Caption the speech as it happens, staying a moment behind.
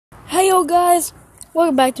So guys,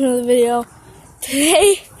 welcome back to another video.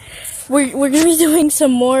 Today we're gonna be doing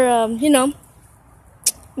some more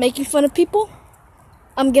making fun of people.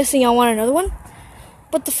 I'm guessing y'all want another one.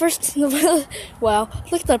 But the first wow,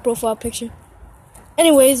 look at that profile picture.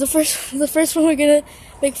 Anyways, the first one we're gonna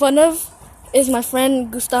make fun of is my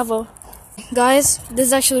friend Gustavo. Guys, this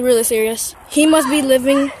is actually really serious. He must be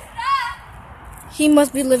living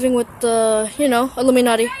with the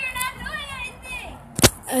Illuminati.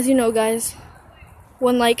 As you know, guys,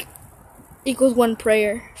 1 like equals 1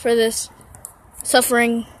 prayer for this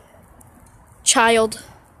suffering child.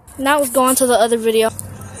 Now let's go on to the other video.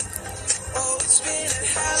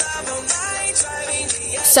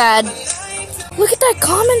 Sad. Look at that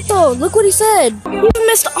comment though. Look what he said. He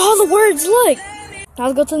missed all the words. Look. Now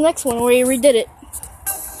let's go to the next one where he redid it.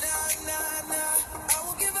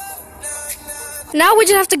 Now we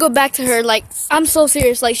just have to go back to her. Like, I'm so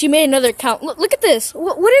serious. Like, she made another account. Look at this.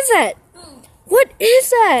 What is that? What is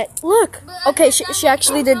that? Look. Okay, she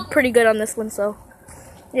actually did pretty good on this one, so.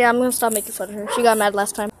 Yeah, I'm gonna stop making fun of her. She got mad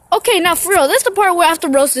last time. Okay, now for real. This is the part where I have to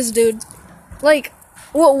roast this dude. Like,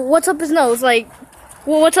 what's up his nose? Like,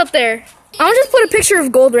 what's up there? I'll just put a picture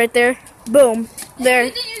of gold right there. Boom.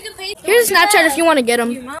 There. Here's Snapchat if you want to get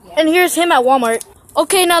him. And here's him at Walmart.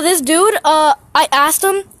 Okay, now this dude, I asked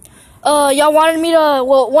him. Y'all wanted me to,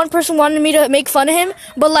 one person wanted me to make fun of him,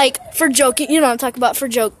 but like, for joke, you know what I'm talking about, for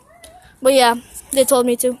joke. But yeah, they told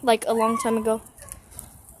me to, like, a long time ago.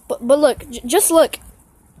 But look, just look.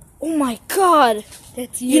 Oh my god.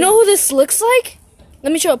 That's you. You know who this looks like?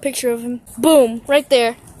 Let me show a picture of him. Boom, right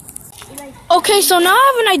there. Okay, so now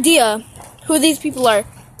I have an idea who these people are.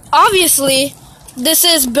 Obviously, this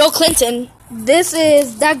is Bill Clinton. This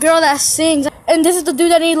is that girl that sings. And this is the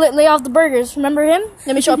dude that he lay off the burgers. Remember him?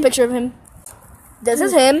 Let me show a picture of him. This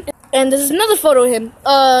is him. And this is another photo of him.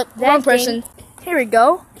 Wrong person. Here we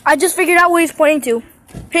go. I just figured out what he's pointing to.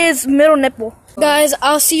 His middle nipple. Guys,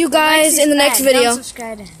 I'll see you guys in the next video. Don't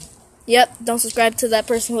subscribe to him. Yep, don't subscribe to that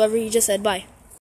person, whoever you just said. Bye.